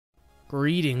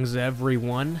Greetings,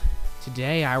 everyone.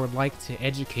 Today I would like to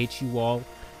educate you all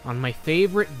on my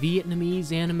favorite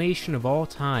Vietnamese animation of all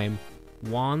time,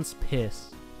 Juan's Piss.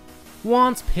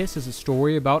 Juan's Piss is a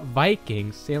story about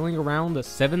Vikings sailing around the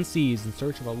seven seas in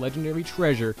search of a legendary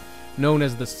treasure known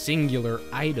as the singular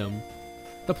item.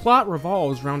 The plot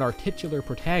revolves around our titular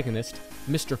protagonist,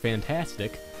 Mr.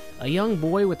 Fantastic, a young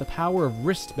boy with the power of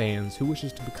wristbands who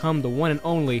wishes to become the one and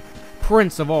only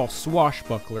Prince of all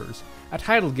Swashbucklers, a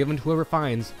title given to whoever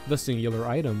finds the singular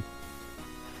item.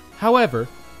 However,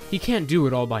 he can't do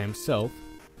it all by himself,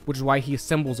 which is why he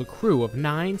assembles a crew of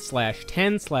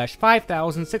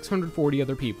 9/10/5,640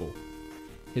 other people.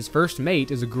 His first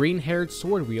mate is a green-haired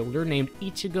sword wielder named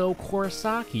Ichigo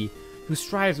Kurosaki, who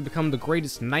strives to become the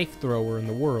greatest knife thrower in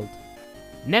the world.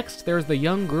 Next, there's the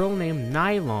young girl named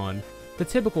Nylon, the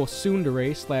typical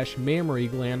tsundere/mammary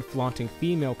gland flaunting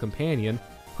female companion,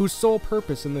 whose sole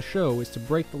purpose in the show is to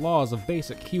break the laws of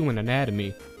basic human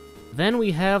anatomy. Then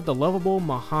we have the lovable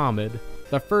Muhammad,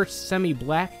 the first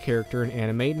semi-black character in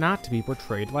anime not to be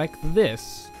portrayed like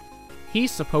this. He's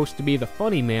supposed to be the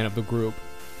funny man of the group,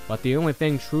 but the only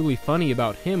thing truly funny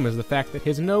about him is the fact that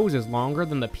his nose is longer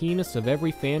than the penis of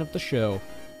every fan of the show.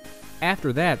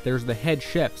 After that, there's the head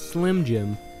chef, Slim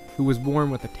Jim, who was born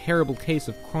with a terrible case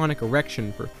of chronic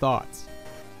erection for thoughts.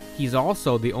 He's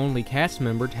also the only cast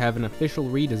member to have an official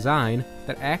redesign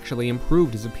that actually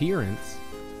improved his appearance.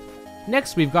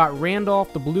 Next, we've got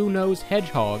Randolph the Blue-Nosed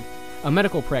Hedgehog, a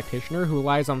medical practitioner who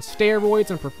relies on steroids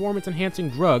and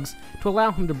performance-enhancing drugs to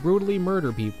allow him to brutally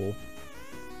murder people.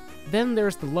 Then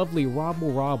there's the lovely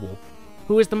Robble Robble,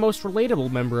 who is the most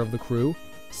relatable member of the crew,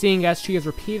 seeing as she has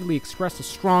repeatedly expressed a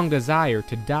strong desire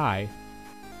to die.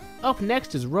 Up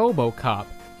next is RoboCop,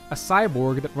 a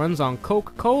cyborg that runs on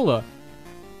Coca-Cola,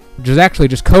 which is actually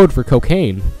just code for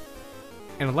cocaine.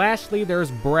 And lastly,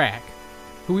 there's Brack,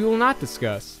 who we will not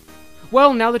discuss.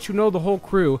 Well, now that you know the whole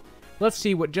crew, let's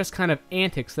see what just kind of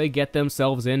antics they get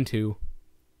themselves into.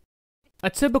 A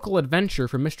typical adventure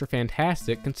for Mr.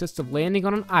 Fantastic consists of landing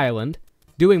on an island,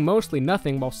 doing mostly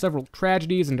nothing while several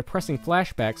tragedies and depressing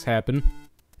flashbacks happen,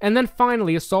 and then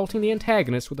finally assaulting the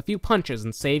antagonist with a few punches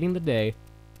and saving the day.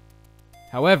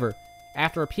 However,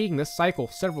 after repeating this cycle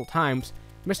several times,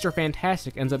 Mr.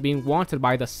 Fantastic ends up being wanted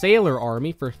by the Sailor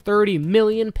Army for 30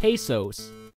 million pesos.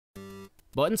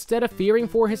 But instead of fearing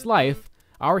for his life,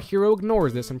 our hero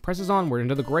ignores this and presses onward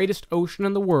into the greatest ocean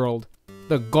in the world,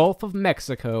 the Gulf of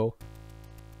Mexico.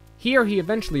 Here he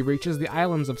eventually reaches the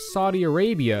islands of Saudi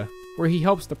Arabia, where he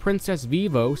helps the Princess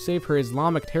Vivo save her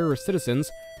Islamic terrorist citizens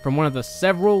from one of the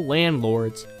several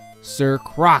landlords, Sir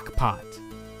Crockpot.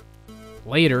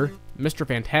 Later, Mr.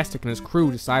 Fantastic and his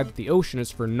crew decide that the ocean is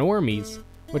for normies,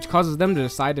 which causes them to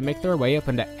decide to make their way up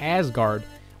into Asgard,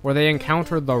 where they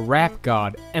encounter the rap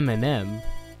god Eminem.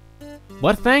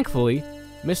 But thankfully,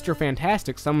 Mr.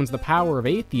 Fantastic summons the power of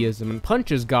atheism and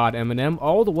punches God Eminem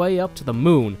all the way up to the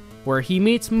moon, where he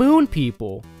meets moon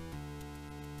people.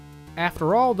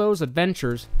 After all those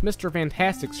adventures, Mr.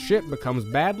 Fantastic's ship becomes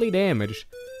badly damaged,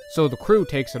 so the crew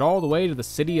takes it all the way to the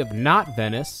city of Not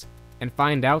Venice, and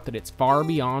find out that it's far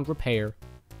beyond repair.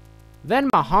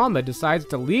 Then Muhammad decides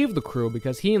to leave the crew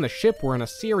because he and the ship were in a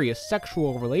serious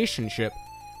sexual relationship,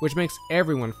 which makes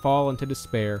everyone fall into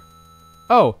despair.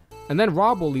 Oh, and then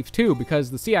Robble leaves too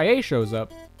because the CIA shows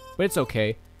up, but it's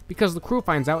okay, because the crew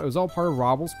finds out it was all part of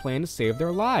Robble's plan to save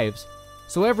their lives.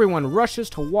 So everyone rushes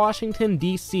to Washington,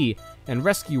 D.C. and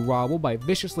rescue Robble by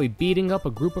viciously beating up a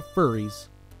group of furries.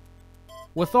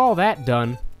 With all that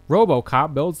done,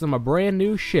 RoboCop builds them a brand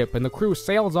new ship and the crew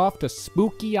sails off to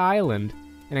Spooky Island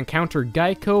and encounter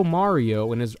Geico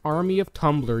Mario and his army of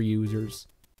Tumblr users.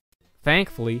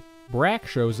 Thankfully, Brack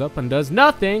shows up and does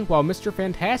nothing while Mr.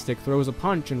 Fantastic throws a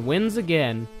punch and wins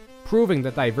again, proving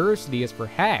that diversity is for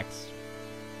hacks.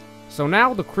 So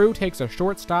now the crew takes a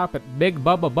short stop at Big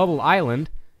Bubba Bubble Island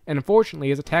and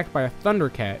unfortunately is attacked by a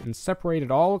Thundercat and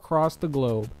separated all across the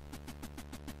globe.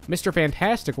 Mr.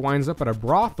 Fantastic winds up at a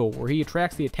brothel where he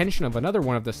attracts the attention of another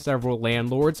one of the several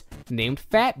landlords named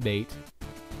Fatbait.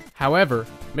 However,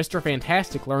 Mr.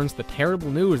 Fantastic learns the terrible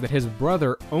news that his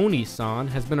brother Oni-san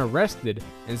has been arrested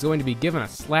and is going to be given a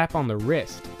slap on the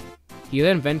wrist. He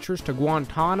then ventures to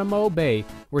Guantanamo Bay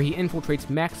where he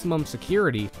infiltrates maximum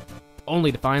security,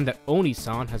 only to find that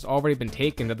Oni-san has already been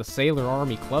taken to the Sailor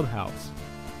Army clubhouse.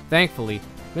 Thankfully,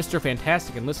 Mr.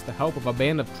 Fantastic enlists the help of a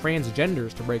band of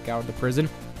transgenders to break out of the prison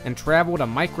and travel to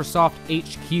Microsoft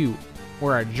HQ,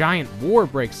 where a giant war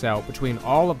breaks out between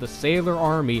all of the Sailor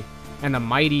Army and the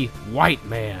mighty White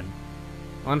Man.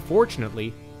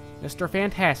 Unfortunately, Mr.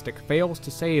 Fantastic fails to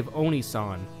save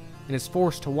Oni-san and is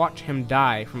forced to watch him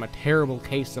die from a terrible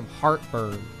case of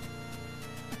heartburn.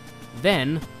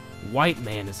 Then, White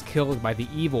Man is killed by the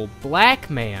evil Black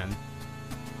Man.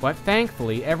 But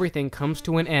thankfully, everything comes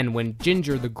to an end when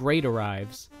Ginger the Great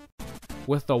arrives.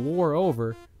 With the war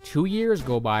over, 2 years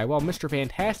go by while Mr.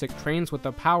 Fantastic trains with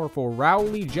the powerful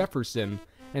Rowley Jefferson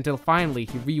until finally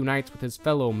he reunites with his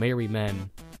fellow merry men.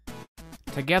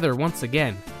 Together once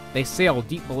again, they sail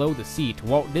deep below the sea to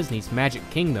Walt Disney's Magic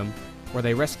Kingdom, where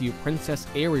they rescue Princess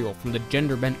Ariel from the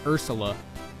gender-bent Ursula,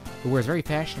 who wears very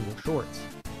fashionable shorts.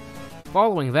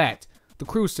 Following that, the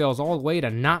crew sails all the way to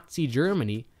Nazi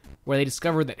Germany, where they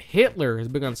discover that Hitler has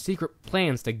begun secret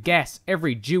plans to gas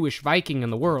every Jewish Viking in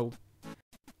the world.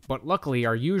 But luckily,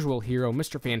 our usual hero,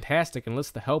 Mr. Fantastic,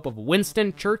 enlists the help of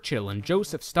Winston Churchill and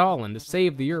Joseph Stalin to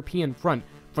save the European front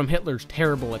from Hitler's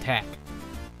terrible attack.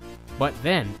 But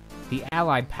then, the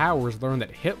Allied powers learned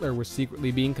that Hitler was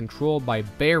secretly being controlled by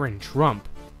Baron Trump,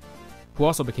 who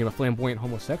also became a flamboyant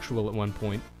homosexual at one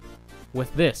point.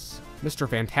 With this, Mr.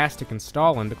 Fantastic and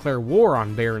Stalin declare war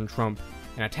on Baron Trump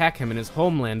and attack him in his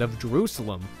homeland of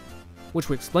Jerusalem, which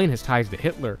would explain his ties to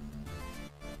Hitler.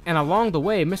 And along the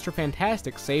way, Mr.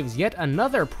 Fantastic saves yet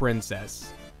another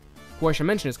princess, who I should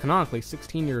mention is canonically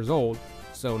 16 years old,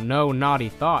 so no naughty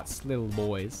thoughts, little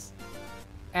boys.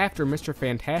 After Mr.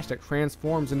 Fantastic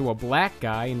transforms into a black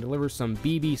guy and delivers some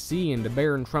BBC into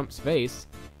Baron Trump's face,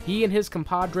 he and his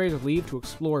compadres leave to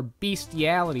explore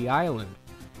Bestiality Island,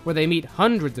 where they meet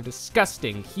hundreds of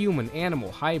disgusting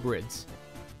human-animal hybrids.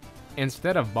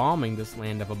 Instead of bombing this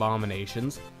land of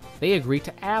abominations, they agree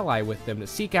to ally with them to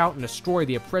seek out and destroy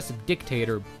the oppressive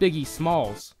dictator Biggie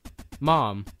Smalls'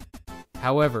 mom.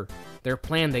 However, their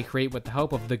plan they create with the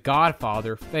help of the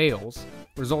Godfather fails,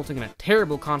 resulting in a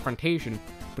terrible confrontation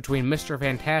between Mr.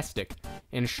 Fantastic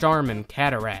and Charmin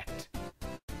Cataract.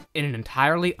 In an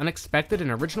entirely unexpected and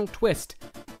original twist,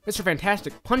 Mr.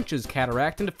 Fantastic punches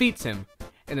Cataract and defeats him,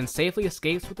 and then safely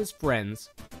escapes with his friends.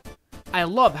 I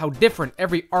love how different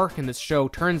every arc in this show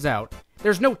turns out.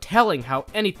 There's no telling how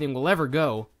anything will ever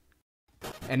go.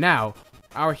 And now,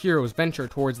 our heroes venture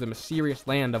towards the mysterious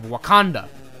land of Wakanda,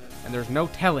 and there's no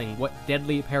telling what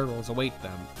deadly perils await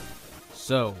them.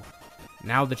 So,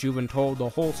 now that you've been told the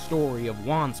whole story of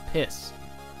Juan's piss,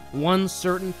 one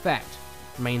certain fact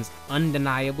remains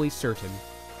undeniably certain.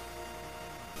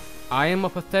 I am a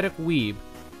pathetic weeb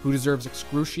who deserves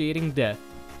excruciating death.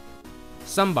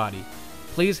 Somebody,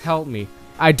 please help me.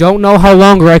 I don't know how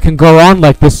longer I can go on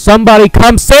like this. Somebody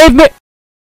come save me!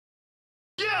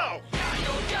 Yo!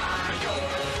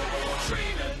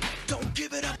 Don't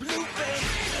give it up, Lupe.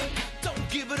 Don't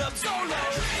give it up, Solo.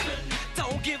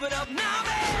 Don't give it up now.